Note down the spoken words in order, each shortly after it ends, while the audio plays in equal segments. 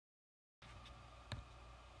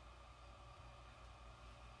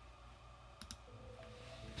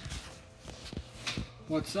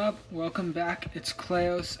What's up? Welcome back. It's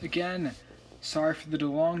Kleos again. Sorry for the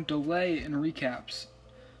long delay in recaps.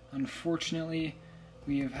 Unfortunately,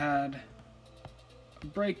 we have had a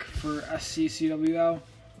break for SCCWL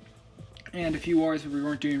and a few wars where we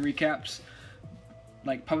weren't doing recaps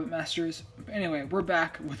like Puppet Masters. But anyway, we're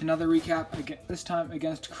back with another recap, this time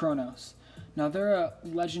against Kronos. Now, they're a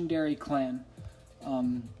legendary clan.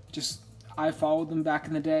 I followed them back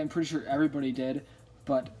in the day. I'm pretty sure everybody did.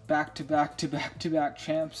 But back-to-back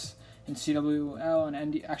champs in CWL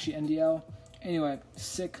and NDL. Anyway,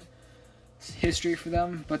 sick history for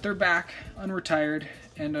them. But they're back, unretired,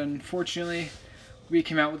 and unfortunately, we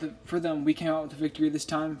came out with the victory this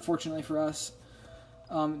time. Fortunately for us,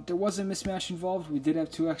 there was a mismatch involved. We did have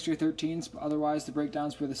 2 extra 13s, but otherwise the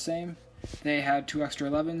breakdowns were the same. They had 2 extra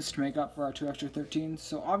 11s to make up for our 2 extra 13s.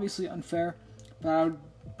 So obviously unfair, but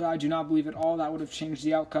I do not believe at all that would have changed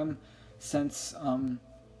the outcome, since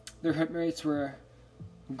their hit rates were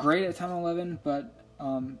great at 10 and 11, but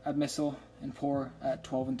at Missile and poor at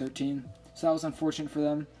 12 and 13. So that was unfortunate for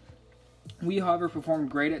them. We, however,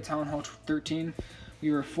 performed great at Town Hall 13.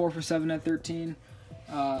 We were 4 for 7 at 13.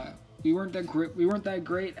 We weren't that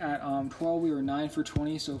great at 12. We were 9 for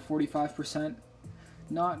 20, so 45%.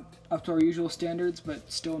 Not up to our usual standards,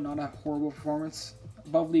 but still not a horrible performance.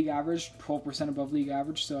 Above league average, 12% above league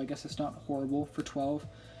average, so I guess it's not horrible for 12.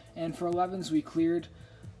 And for 11s, we cleared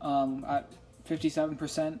at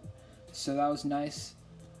 57%, so that was nice.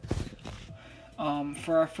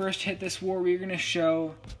 For our first hit this war, we're going to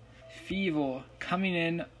show Feeble coming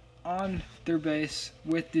in on their base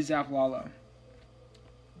with the Zaplalo.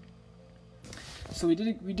 So we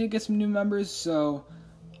did get some new members, so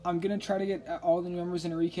I'm going to try to get all the new members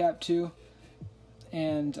in a recap too.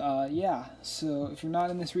 And yeah, so if you're not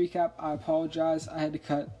in this recap, I apologize. I had to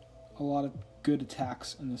cut a lot of good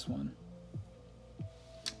attacks in this one.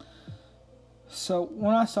 So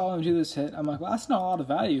when I saw him do this hit, I'm like, well, that's not a lot of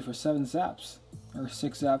value for 7 zaps, or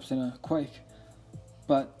 6 zaps in a Quake.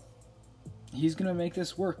 But he's going to make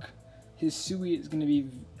this work. His Sui is going to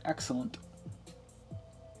be excellent.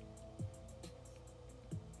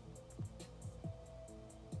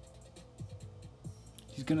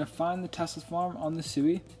 He's going to find the Tesla farm on the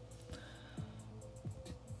Sui.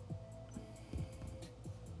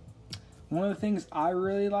 One of the things I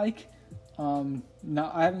really like,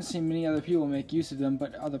 now I haven't seen many other people make use of them,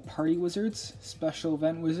 but are the party wizards, special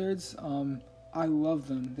event wizards. I love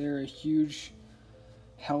them. They're a huge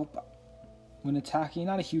help when attacking.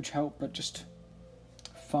 Not a huge help, but just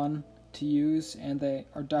fun to use, and they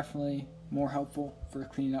are definitely more helpful for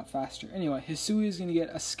cleaning up faster. Anyway, his Sui is going to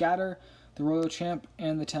get a Scatter, the Royal Champ,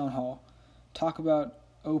 and the Town Hall. Talk about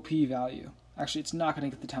OP value. Actually, it's not going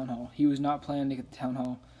to get the Town Hall. He was not planning to get the Town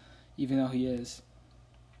Hall, even though he is.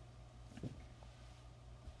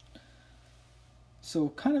 So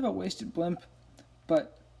kind of a wasted blimp,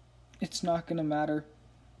 but it's not going to matter.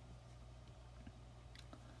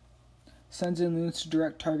 Sends in loons to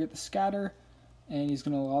direct target the Scatter, and he's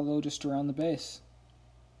going to lollo just around the base.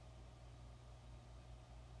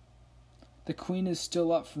 The Queen is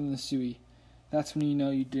still up from the Sui. That's when you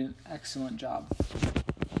know you did an excellent job.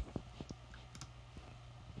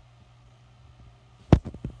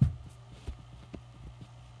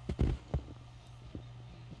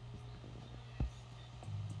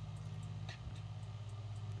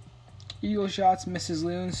 Eagle shots misses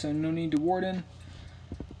Loon, so no need to Warden.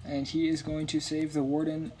 And he is going to save the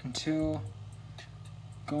Warden until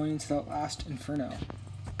going into that last Inferno.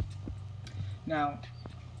 Now,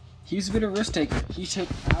 he's a bit of a risk taker. He took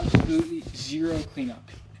absolutely 0 cleanup.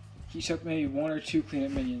 He took maybe 1 or 2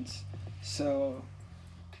 cleanup minions. So,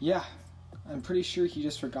 yeah, I'm pretty sure he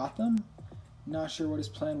just forgot them. Not sure what his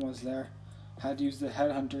plan was there. Had to use the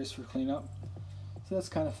headhunters for cleanup. So that's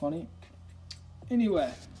kind of funny.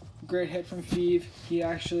 Anyway, great hit from Feeve. He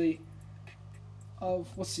actually,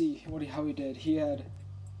 let's see how he did. He had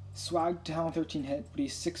Swag to Town 13 hit, but he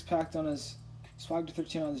 6-packed on his Swag to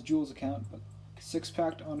 13 on his Jules account, but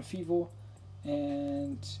 6-packed on a Feeble,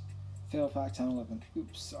 and fail pack 10 11.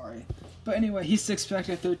 Oops, sorry. But anyway, he's 6-packed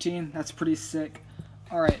at 13. That's pretty sick.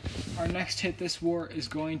 Alright, our next hit this war is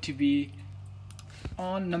going to be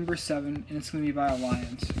on number 7, and it's going to be by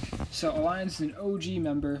Alliance. So Alliance is an OG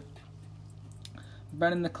member.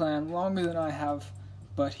 Been in the clan longer than I have,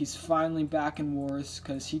 but he's finally back in wars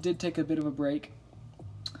because he did take a bit of a break,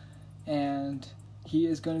 and he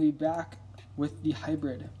is going to be back with the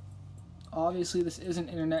hybrid. Obviously, this is an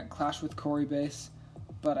internet Clash with Corey base,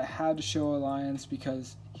 but I had to show Alliance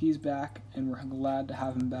because he's back, and we're glad to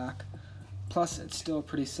have him back. Plus, it's still a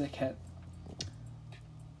pretty sick hit.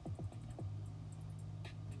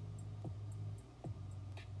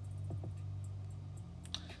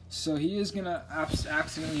 So he is going to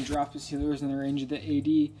accidentally drop his healers in the range of the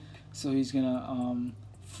AD, so he's going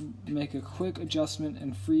to make a quick adjustment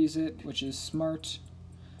and freeze it, which is smart.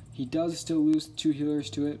 He does still lose 2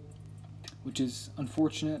 healers to it, which is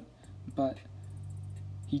unfortunate, but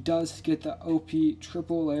he does get the OP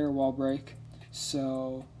triple layer wall break,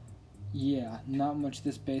 so yeah, not much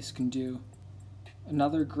this base can do.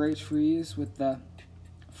 Another great freeze with the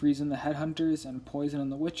freeze on the headhunters and poison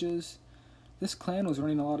on the witches. This clan was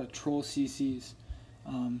running a lot of troll CCs.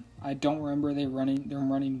 I don't remember them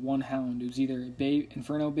running one hound. It was either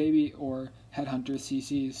Inferno Baby or Headhunter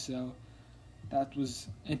CCs, so that was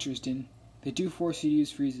interesting. They do force you to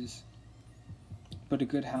use freezes, but a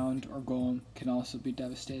good hound or golem can also be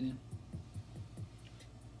devastating.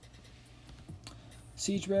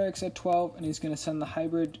 Siege Barracks at 12, and he's going to send the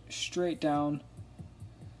hybrid straight down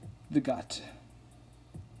the gut,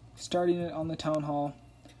 starting it on the Town Hall.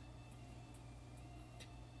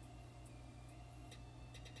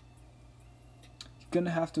 Gonna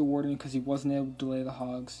have to ward him because he wasn't able to delay the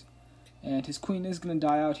hogs, and his queen is gonna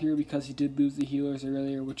die out here because he did lose the healers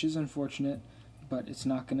earlier, which is unfortunate, but it's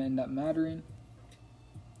not gonna end up mattering.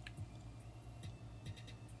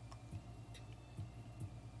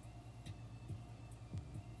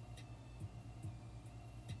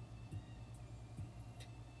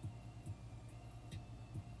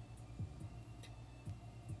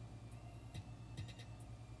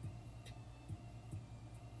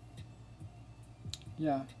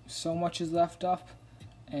 Yeah, so much is left up,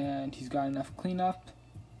 and he's got enough cleanup,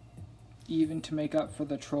 even to make up for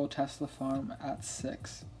the Troll Tesla farm at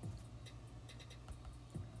 6.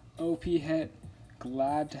 OP hit,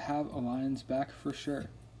 glad to have Alliance back for sure.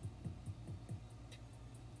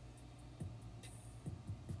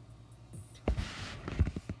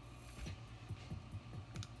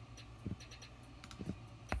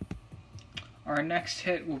 Our next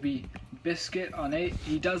hit will be Biscuit on 8.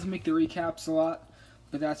 He does make the recaps a lot,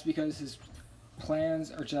 but that's because his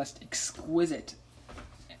plans are just exquisite.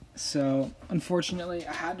 So, unfortunately,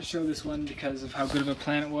 I had to show this one because of how good of a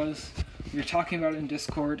plan it was. We were talking about it in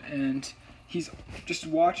Discord, and just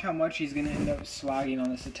watch how much he's going to end up swagging on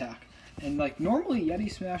this attack. And, like, normally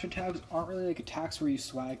Yeti Smash attacks aren't really, like, attacks where you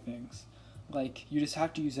swag things. Like, you just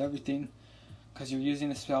have to use everything because you're using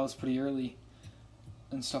the spells pretty early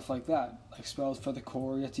and stuff like that. Like, spells for the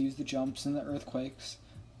core, you have to use the jumps and the earthquakes,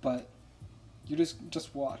 but you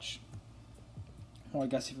just watch. Well, I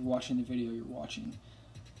guess if you're watching the video, you're watching.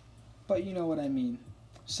 But you know what I mean.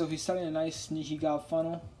 So he's setting a nice sneaky gob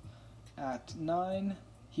funnel at 9.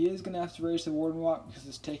 He is going to have to raise the Warden Walk because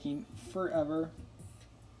it's taking forever.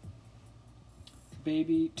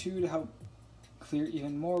 Baby 2 to help clear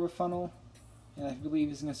even more of a funnel. And I believe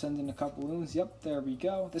he's going to send in a couple loons. Yep, there we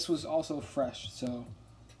go. This was also fresh, so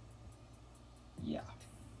yeah.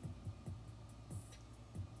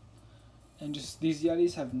 And just these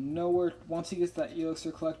Yetis have nowhere, once he gets that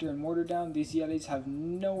Elixir Collector and Mortar down, these Yetis have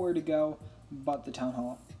nowhere to go but the Town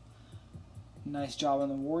Hall. Nice job on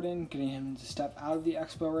the Warden, getting him to step out of the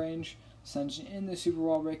Expo range, sends in the Super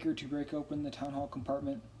Wall Breaker to break open the Town Hall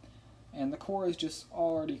compartment, and the core is just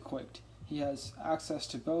already quicked. He has access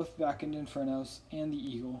to both Back-End Infernos and the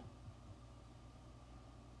Eagle.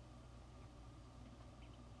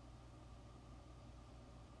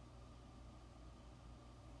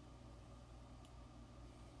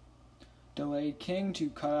 Delayed King to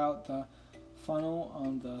cut out the funnel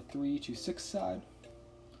on the 3 to 6 side.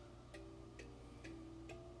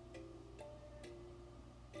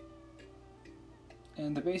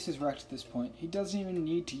 And the base is wrecked at this point. He doesn't even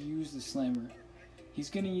need to use the Slammer. He's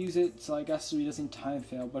going to use it, so I guess so he doesn't time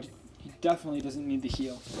fail, but he definitely doesn't need the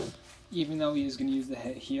heal. Even though he is going to use the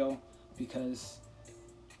heal, because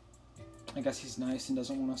I guess he's nice and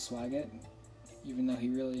doesn't want to swag it, even though he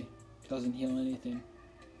really doesn't heal anything.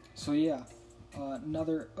 So yeah,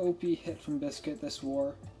 another OP hit from Biscuit this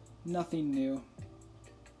war. Nothing new.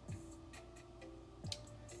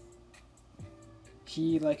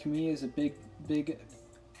 He, like me, is a big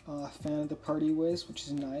fan of the Party Whiz, which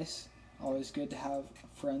is nice. Always good to have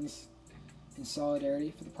friends in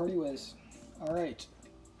solidarity for the Party Whiz. Alright.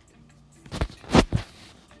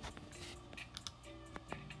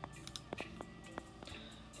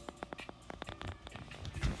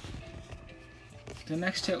 The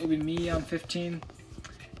next hit will be me on 15,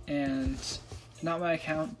 and not my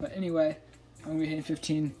account, but anyway, I'm going to be hitting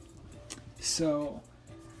 15. So,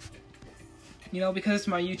 you know, because it's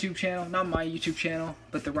my YouTube channel, not my YouTube channel,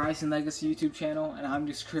 but the Rising Legacy YouTube channel, and I'm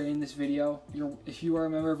just creating this video. If you are a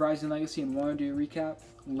member of Rising Legacy and want to do a recap,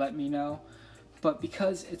 let me know. But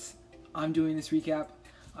because I'm doing this recap,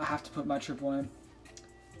 I have to put my triple in,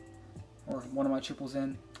 or one of my triples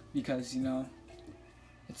in. because, you know,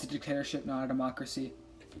 it's a dictatorship, not a democracy.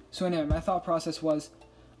 So anyway, my thought process was,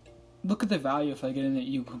 look at the value if I get in the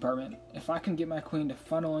eagle compartment. If I can get my queen to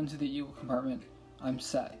funnel into the eagle compartment, I'm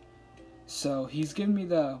set. So he's given me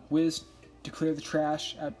the whiz to clear the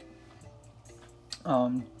trash at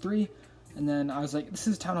 3, and then I was like, this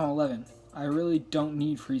is Town Hall 11. I really don't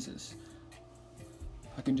need freezes.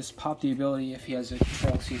 I can just pop the ability if he has a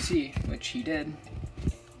control CC, which he did.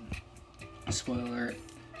 Spoiler alert.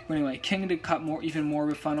 But anyway, king to cut even more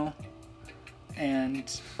of a funnel,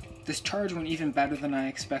 and this charge went even better than I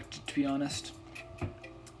expected, to be honest.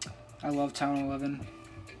 I love Town 11.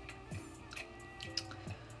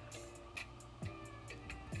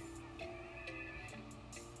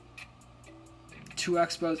 Two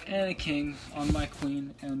expos and a king on my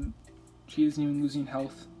queen, and she isn't even losing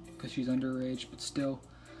health because she's underage, but still.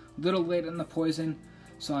 A little late on the poison,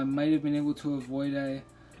 so I might have been able to avoid a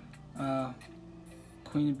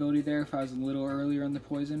queen ability there if I was a little earlier on the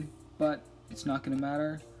poison, but it's not going to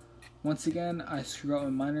matter. Once again, I screw up my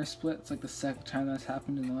minor split. It's like the second time that's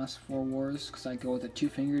happened in the last 4 wars, because I go with a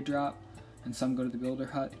 2-finger drop, and some go to the builder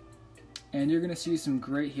hut. And you're going to see some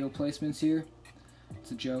great heal placements here.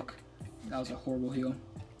 It's a joke. That was a horrible heal.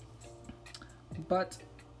 But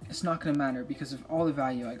it's not going to matter because of all the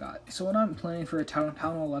value I got. So when I'm playing for a Town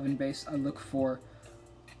 11 base, I look for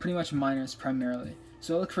pretty much minors primarily.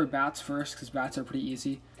 So I look for bats first because bats are pretty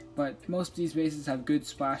easy. But most of these bases have good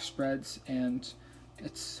splash spreads, and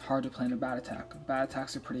it's hard to play in a bat attack. Bat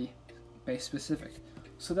attacks are pretty base specific.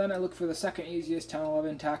 So then I look for the second easiest Town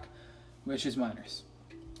 11 attack, which is minors.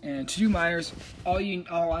 And to do minors, all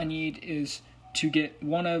I need is to get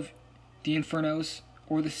one of the Infernos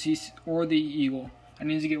or the CC, or the Eagle. I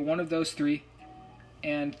need to get one of those 3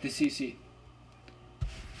 and the CC.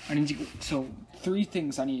 So 3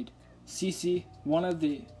 things I need: CC, one of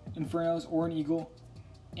the Infernos or an Eagle,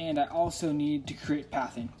 and I also need to create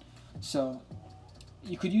pathing. So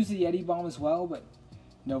you could use the Yeti bomb as well, but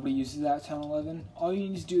nobody uses that at Town 11. All you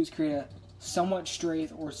need to do is create a somewhat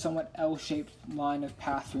straight or somewhat L-shaped line of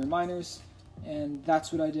path for your miners, and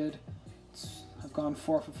that's what I did. I've gone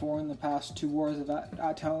 4 for 4 in the past 2 wars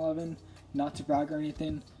at Town 11, not to brag or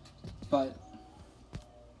anything, but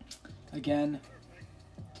again,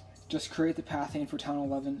 just create the pathing for Town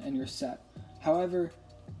 11 and you're set. However,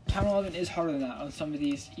 Town 11 is harder than that on some of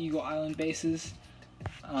these Eagle Island bases.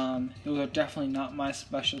 Those are definitely not my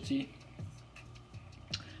specialty,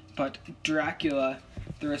 but Dracula,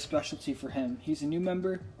 they're a specialty for him. He's a new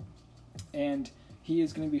member, and he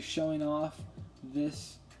is going to be showing off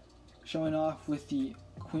with the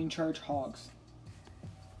Queen Charge Hogs.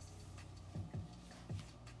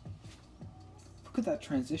 Look at that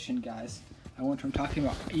transition, guys. I went from talking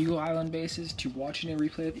about Eagle Island bases to watching a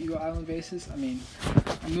replay of Eagle Island bases. I mean,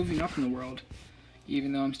 I'm moving up in the world,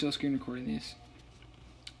 even though I'm still screen recording these.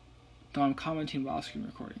 Though I'm commenting while screen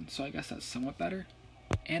recording, so I guess that's somewhat better.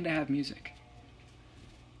 And I have music.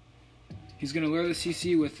 He's going to lure the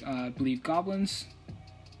CC with, I believe, goblins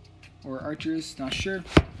or archers, not sure.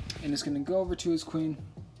 And it's going to go over to his queen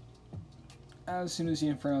as soon as the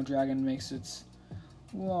Inferno Dragon makes its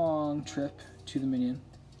long trip to the minion.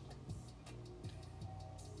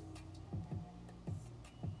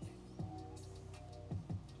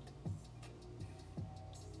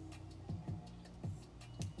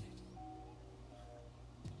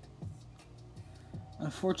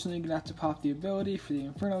 Unfortunately, you're going to have to pop the ability for the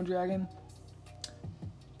Inferno Dragon.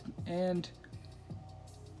 And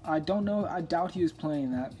I don't know, I doubt he was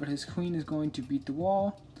playing that, but his queen is going to beat the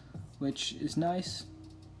wall, which is nice.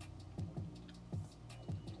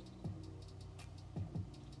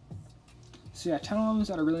 So yeah, Town 11's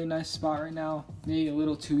at a really nice spot right now. Maybe a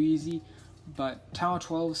little too easy, but Town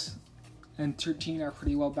 12s and 13 are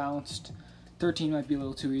pretty well balanced. 13 might be a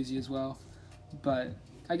little too easy as well, but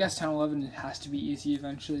I guess Town 11 has to be easy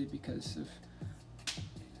eventually because of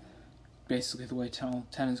basically the way Town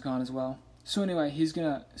 10 has gone as well. So anyway, he's going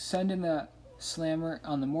to send in the slammer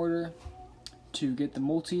on the mortar to get the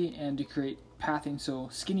multi and to create pathing. So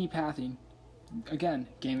skinny pathing. Again,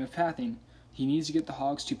 game of pathing. He needs to get the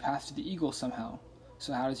hogs to path to the eagle somehow.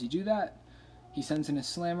 So how does he do that? He sends in a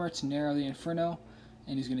slammer to narrow the Inferno,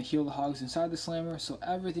 and he's going to heal the hogs inside the slammer, so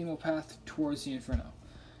everything will path towards the Inferno.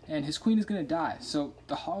 And his queen is going to die, so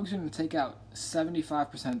the hogs are going to take out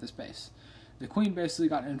 75% of the space. The queen basically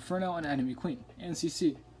got an Inferno and enemy queen, and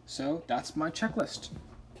CC. So that's my checklist.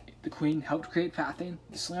 The queen helped create pathing,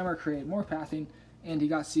 the slammer created more pathing, and he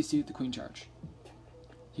got CC with the queen charge.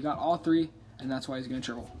 He got all 3, and that's why he's going to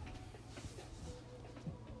triple.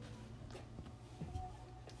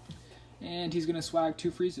 And he's going to swag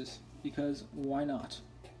 2 freezes, because why not?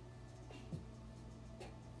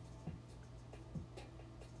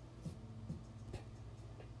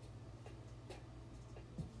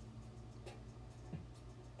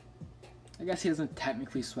 I guess he doesn't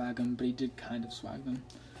technically swag them, but he did kind of swag them.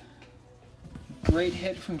 Great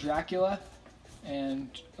hit from Dracula, and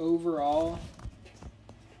overall,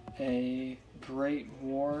 a great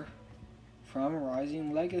war from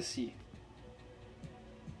Rising Legacy.